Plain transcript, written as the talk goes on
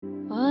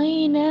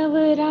आई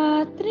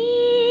नवरात्रि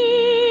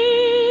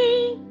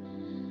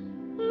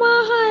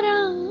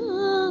महारानी,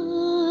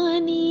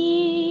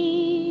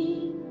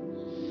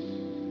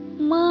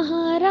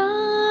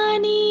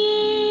 महारानी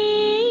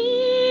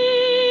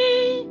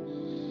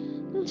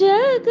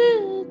जग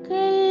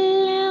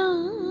कल्याणी।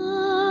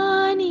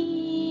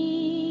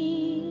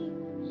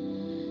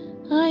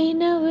 आई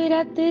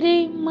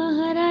नवरात्रि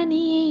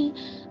महारानी,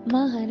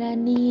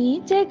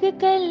 महारानी जग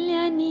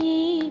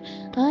कल्याणी।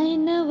 आई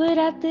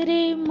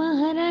नवरात्रि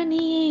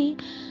महारानी,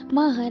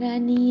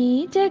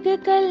 महारानी जग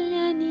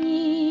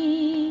कल्याणी।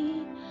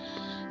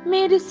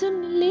 मेरी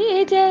सुन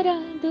ले जरा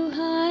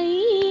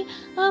दुहाई,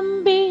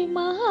 अम्बे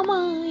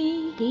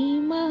महामाई हे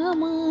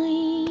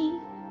महामाई।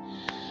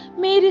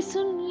 मेरी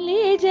सुन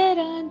ले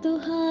जरा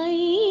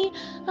दुहाई,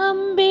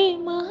 अम्बे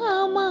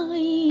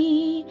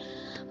महामाई।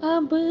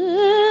 अब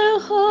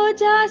हो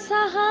जा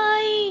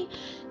सहाय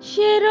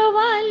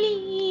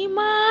शेरवाली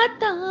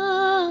माता,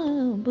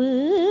 अब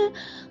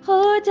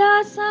हो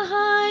जा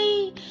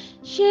सहाय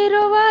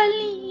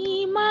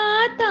शेरवाली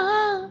माता।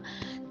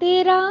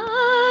 तेरा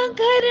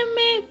घर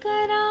में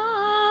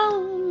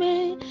कराऊं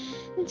मैं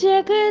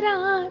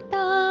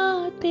जगराता,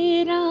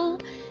 तेरा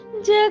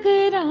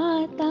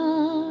जगराता।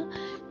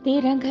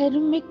 तेरा घर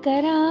में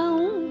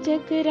कराऊं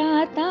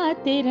जगराता,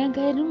 तेरा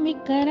घर में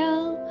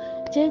कराऊं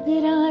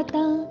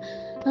जगराता।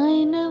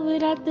 आई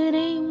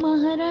नवरात्रि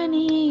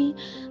महारानी,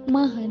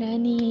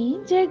 महारानी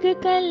जग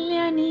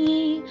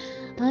कल्याणी।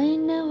 आई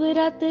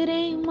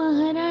नवरात्रि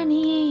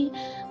महारानी,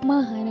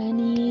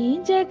 महारानी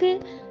जग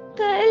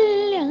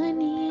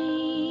कल्याणी।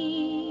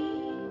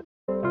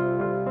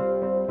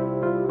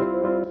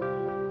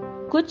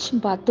 कुछ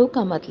बातों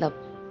का मतलब,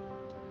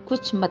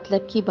 कुछ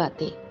मतलब की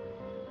बातें।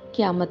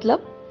 क्या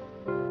मतलब?